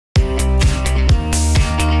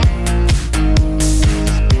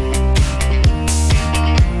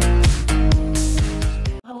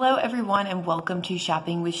everyone, and welcome to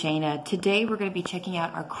Shopping with Shana. Today we're going to be checking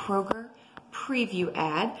out our Kroger preview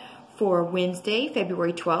ad for Wednesday,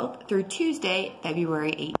 February 12th through Tuesday,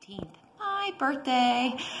 February 18th. My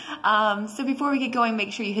birthday. So before we get going,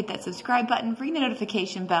 make sure you hit that subscribe button, ring the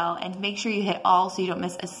notification bell, and make sure you hit all so you don't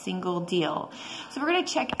miss a single deal. So we're going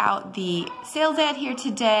to check out the sales ad here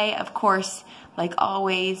today. Of course, like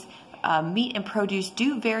always, meat and produce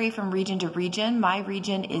do vary from region to region. My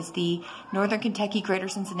region is the Northern Kentucky, Greater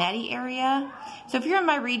Cincinnati area. So if you're in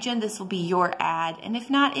my region, this will be your ad. And if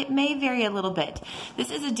not, it may vary a little bit. This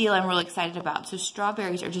is a deal I'm really excited about. So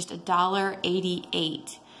strawberries are just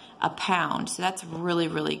 $1.88 a pound. So that's really,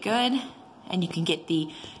 really good. And you can get the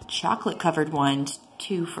chocolate covered ones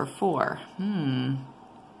 2 for $4.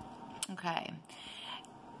 Okay.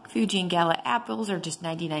 Fuji and Gala apples are just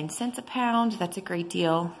 99 cents a pound. That's a great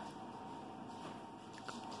deal.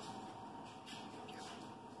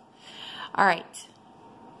 All right,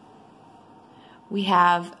 we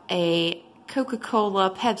have a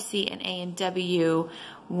Coca-Cola, Pepsi, and A&W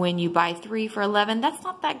when you buy 3 for $11. That's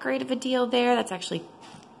not that great of a deal there. That's actually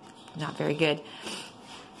not very good.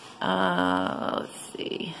 Let's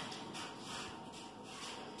see.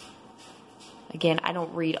 Again, I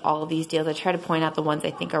don't read all of these deals. I try to point out the ones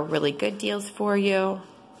I think are really good deals for you.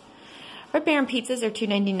 Red Baron pizzas are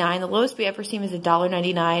 $2.99. The lowest we ever seen is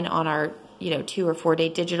 $1.99 on our 2 or 4 day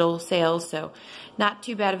digital sales, so not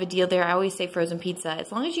too bad of a deal there. I always say frozen pizza,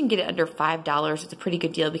 as long as you can get it under $5, it's a pretty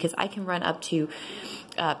good deal because I can run up to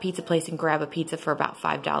a pizza place and grab a pizza for about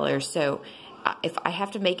 $5. So if I have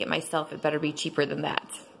to make it myself, it better be cheaper than that.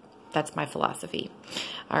 That's my philosophy.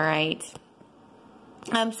 All right.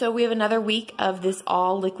 So we have another week of this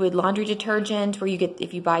all liquid laundry detergent where you get,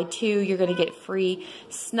 if you buy 2, you're going to get free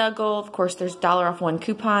Snuggle. Of course, there's $1 off 1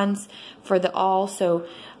 coupons for the all. So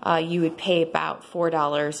you would pay about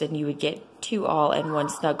 $4 and you would get 2 all and 1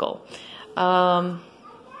 Snuggle. And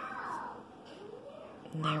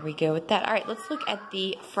there we go with that. All right, let's look at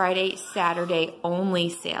the Friday, Saturday only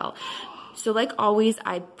sale. So like always,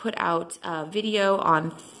 I put out a video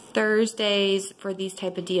on Thursdays for these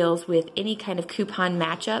type of deals with any kind of coupon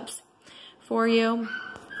matchups for you.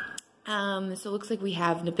 So it looks like we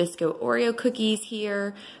have Nabisco Oreo cookies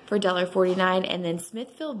here for $1.49 and then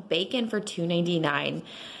Smithfield bacon for $2.99.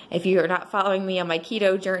 If you're not following me on my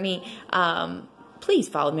keto journey, please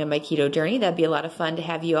follow me on my keto journey. That'd be a lot of fun to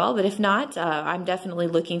have you all. But if not, I'm definitely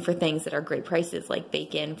looking for things that are great prices like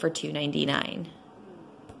bacon for $2.99.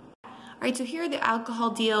 All right, so here are the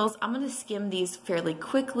alcohol deals. I'm going to skim these fairly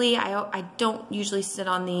quickly. I don't usually sit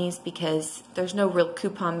on these because there's no real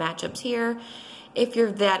coupon matchups here. If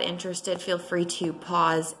you're that interested, feel free to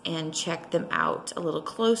pause and check them out a little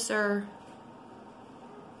closer.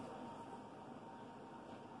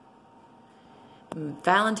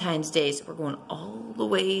 Valentine's Day, so we're going all the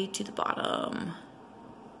way to the bottom.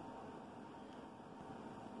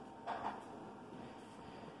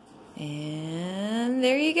 And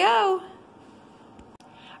there you go.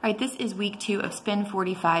 All right, this is week 2 of Spend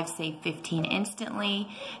 45, Save 15 instantly.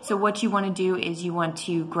 So what you want to do is you want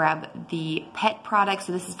to grab the pet products.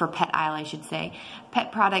 So this is for pet aisle, I should say.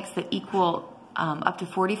 Pet products that equal up to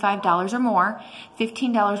 $45 or more.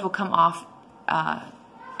 $15 will come off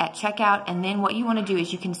at checkout. And then what you want to do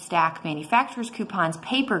is you can stack manufacturer's coupons,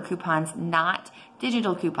 paper coupons, not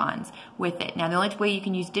digital coupons with it. Now, the only way you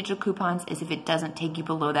can use digital coupons is if it doesn't take you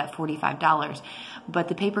below that $45. But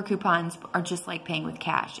the paper coupons are just like paying with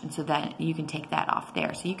cash, and so then you can take that off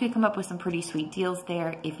there. So you could come up with some pretty sweet deals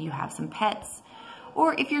there if you have some pets.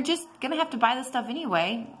 Or if you're just going to have to buy this stuff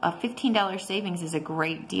anyway, a $15 savings is a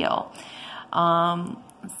great deal.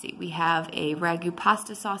 Let's see, we have a Ragu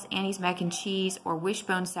pasta sauce, Annie's mac and cheese, or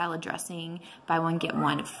Wishbone salad dressing. Buy one, get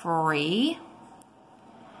one free.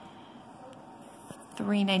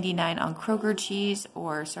 $3.99 on Kroger cheese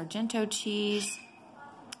or Sargento cheese.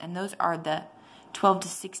 And those are the 12 to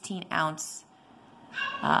 16 ounce.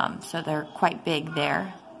 So they're quite big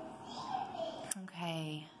there.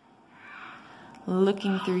 Okay.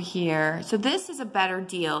 Looking through here. So this is a better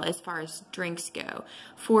deal as far as drinks go.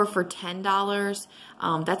 4 for $10.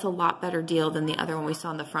 That's a lot better deal than the other one we saw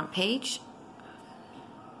on the front page.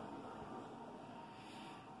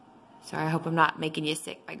 Sorry, I hope I'm not making you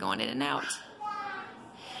sick by going in and out.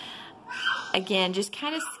 Again, just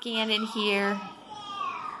kind of scan in here.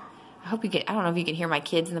 I hope you can, I don't know if you can hear my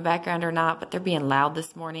kids in the background or not, but they're being loud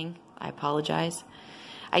this morning. I apologize.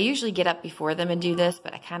 I usually get up before them and do this,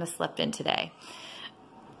 but I kind of slept in today.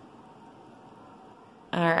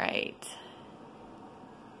 All right.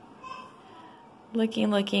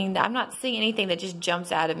 Looking. I'm not seeing anything that just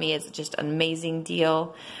jumps out at me as just an amazing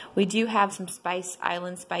deal. We do have some Spice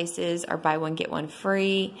Island spices, or buy one, get one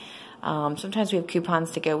free. Sometimes we have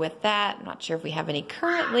coupons to go with that. I'm not sure if we have any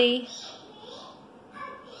currently.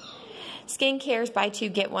 Skincare's buy two,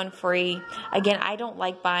 get one free. Again, I don't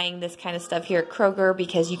like buying this kind of stuff here at Kroger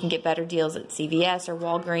because you can get better deals at CVS or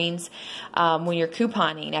Walgreens when you're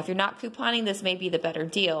couponing. Now, if you're not couponing, this may be the better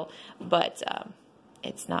deal, but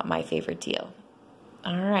it's not my favorite deal.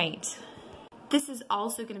 All right. This is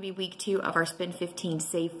also going to be week 2 of our Spend 15,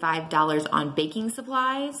 Save $5 on baking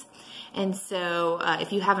supplies. And so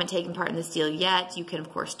if you haven't taken part in this deal yet, you can, of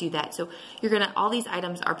course, do that. So you're going to, all these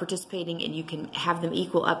items are participating and you can have them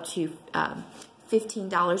equal up to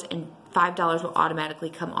 $15 and $5 will automatically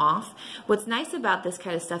come off. What's nice about this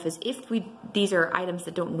kind of stuff is if these are items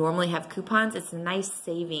that don't normally have coupons, it's a nice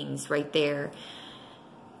savings right there.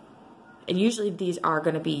 And usually these are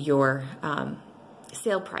going to be your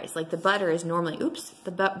sale price. Like the butter is normally,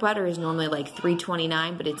 the butter is normally like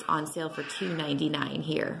 $3.29, but it's on sale for $2.99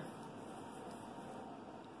 here.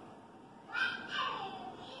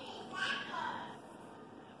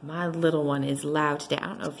 My little one is loud today. I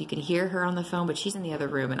don't know if you can hear her on the phone, but she's in the other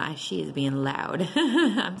room and she is being loud.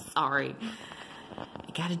 I'm sorry.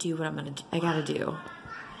 I gotta do what I gotta do.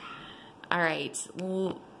 All right.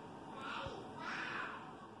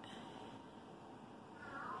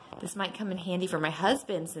 This might come in handy for my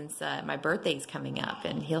husband since my birthday's coming up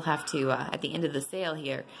and he'll have to, at the end of the sale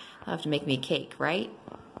here, he'll have to make me a cake, right?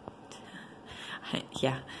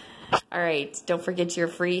 Yeah. All right, don't forget your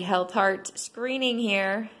free Health Heart screening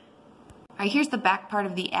here. All right, here's the back part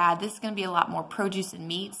of the ad. This is going to be a lot more produce and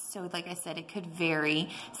meats, so like I said, it could vary.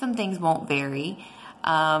 Some things won't vary.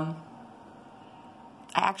 I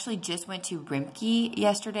actually just went to Rimke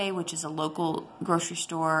yesterday, which is a local grocery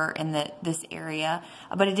store in this area,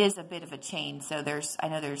 but it is a bit of a chain, so I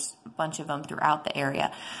know there's a bunch of them throughout the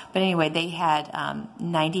area. But anyway, they had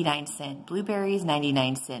 99-cent blueberries,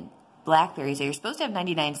 99-cent blackberries. They were supposed to have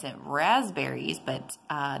 99-cent raspberries, but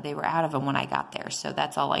they were out of them when I got there, so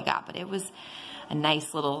that's all I got. But it was a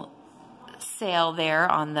nice little sale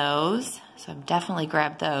there on those, so I've definitely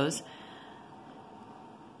grabbed those.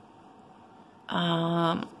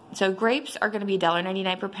 So grapes are going to be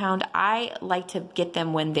 $1.99 per pound. I like to get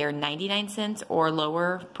them when they're 99 cents or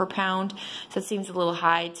lower per pound. So it seems a little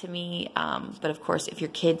high to me. But of course, if your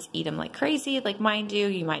kids eat them like crazy, like mine do,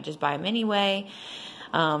 you might just buy them anyway.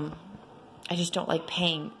 I just don't like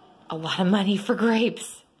paying a lot of money for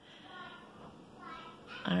grapes.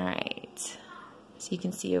 All right. So you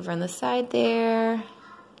can see over on the side there.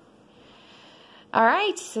 All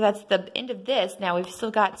right, so that's the end of this. Now we've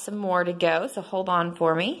still got some more to go, so hold on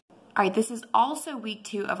for me. All right, this is also week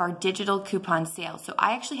 2 of our digital coupon sale. So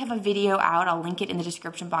I actually have a video out. I'll link it in the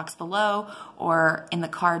description box below or in the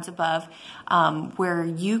cards above where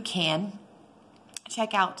you can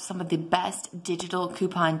check out some of the best digital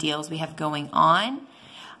coupon deals we have going on.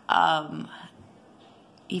 I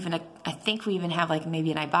think we even have like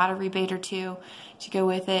maybe an Ibotta rebate or 2 to go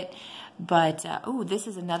with it. But, oh, this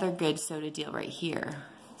is another good soda deal right here.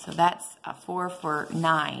 So that's a 4 for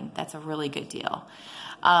 $9. That's a really good deal.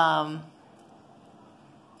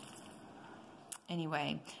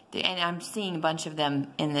 Anyway, and I'm seeing a bunch of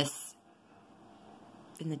them in the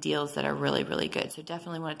deals that are really, really good. So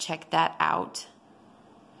definitely want to check that out.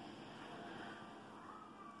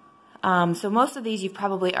 So most of these you've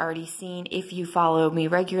probably already seen if you follow me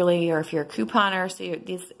regularly or if you're a couponer, so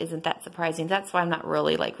this isn't that surprising. That's why I'm not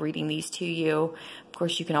really like reading these to you. Of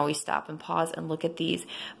course, you can always stop and pause and look at these.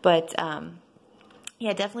 But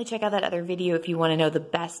yeah, definitely check out that other video if you want to know the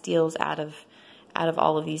best deals out of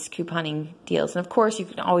all of these couponing deals. And of course, you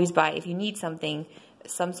can always buy, if you need something,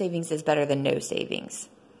 some savings is better than no savings.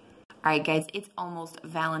 All right, guys, it's almost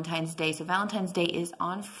Valentine's Day. So Valentine's Day is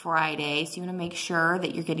on Friday. So you want to make sure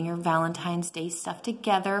that you're getting your Valentine's Day stuff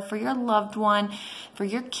together for your loved one, for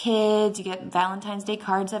your kids. You get Valentine's Day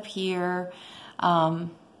cards up here for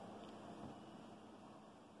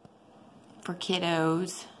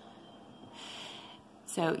kiddos.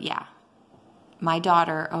 So, yeah. My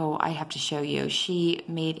daughter, oh, I have to show you. She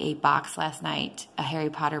made a box last night, a Harry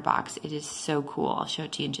Potter box. It is so cool. I'll show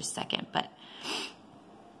it to you in just a second, but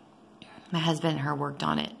my husband and her worked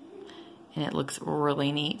on it, and it looks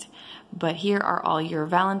really neat. But here are all your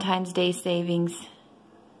Valentine's Day savings.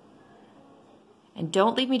 And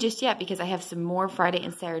don't leave me just yet, because I have some more Friday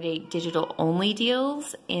and Saturday digital only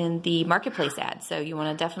deals in the Marketplace ad. So you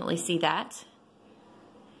want to definitely see that.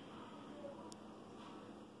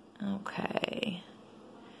 Okay.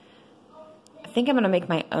 I think I'm going to make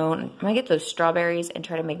my own. I'm going to get those strawberries and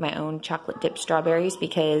try to make my own chocolate dipped strawberries,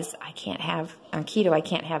 because I can't have, on keto, I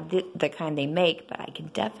can't have the kind they make, but I can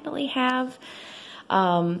definitely have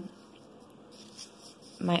my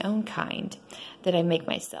own kind. that I make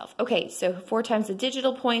myself. Okay, so 4 times the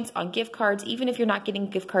digital points on gift cards. Even if you're not getting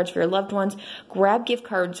gift cards for your loved ones, grab gift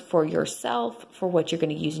cards for yourself, for what you're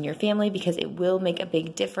going to use in your family, because it will make a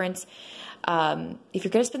big difference. If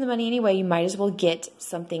you're going to spend the money anyway, you might as well get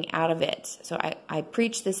something out of it. So I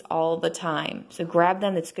preach this all the time. So grab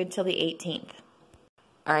them. It's good till the 18th.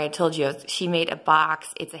 All right, I told you, she made a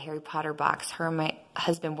box. It's a Harry Potter box. Her and my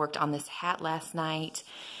husband worked on this hat last night.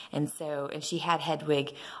 And she had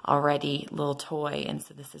Hedwig already, little toy. And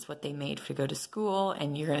so this is what they made to go to school.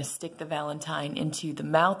 And you're going to stick the Valentine into the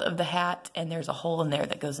mouth of the hat. And there's a hole in there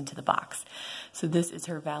that goes into the box. So this is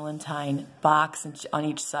her Valentine box. And on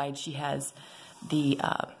each side, she has the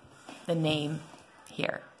name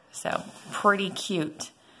here. So pretty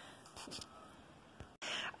cute.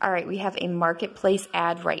 All right, we have a marketplace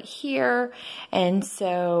ad right here. And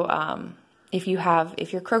so if your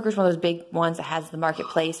Kroger's one of those big ones that has the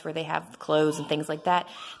marketplace where they have clothes and things like that,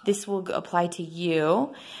 this will apply to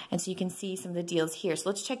you. And so you can see some of the deals here. So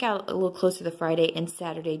let's check out a little closer the Friday and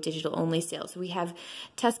Saturday digital only sales. So we have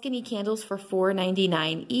Tuscany candles for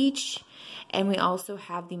 $4.99 each. And we also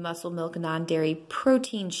have the Muscle Milk non-dairy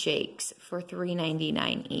protein shakes for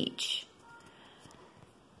 $3.99 each.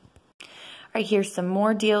 All right, here's some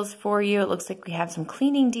more deals for you. It looks like we have some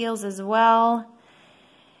cleaning deals as well.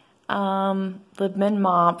 Libman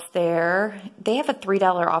mops there. They have a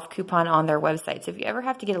 $3 off coupon on their website. So if you ever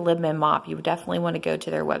have to get a Libman mop, you would definitely want to go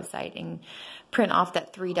to their website and print off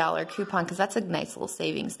that $3 coupon, because that's a nice little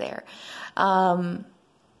savings there.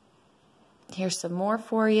 Here's some more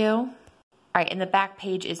for you. All right, and the back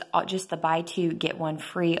page is just the buy 2, get 1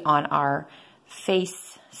 free on our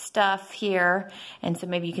face stuff here. And so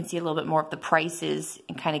maybe you can see a little bit more of the prices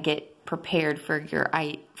and kind of get prepared for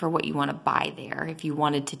what you want to buy there if you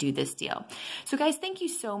wanted to do this deal. So guys, thank you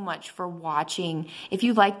so much for watching. If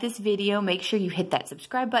you like this video, make sure you hit that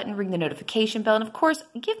subscribe button, ring the notification bell, and of course,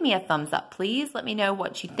 give me a thumbs up, please. Let me know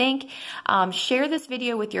what you think. Share this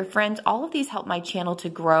video with your friends. All of these help my channel to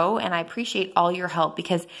grow, and I appreciate all your help,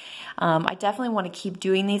 because I definitely want to keep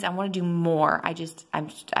doing these. I want to do more.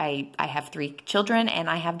 I have 3 children and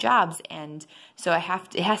I have jobs, and so it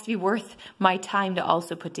has to be worth my time to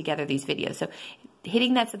also put together these videos. So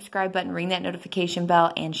hitting that subscribe button, ring that notification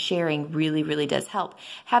bell, and sharing really, really does help.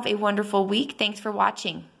 Have a wonderful week. Thanks for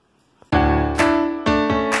watching.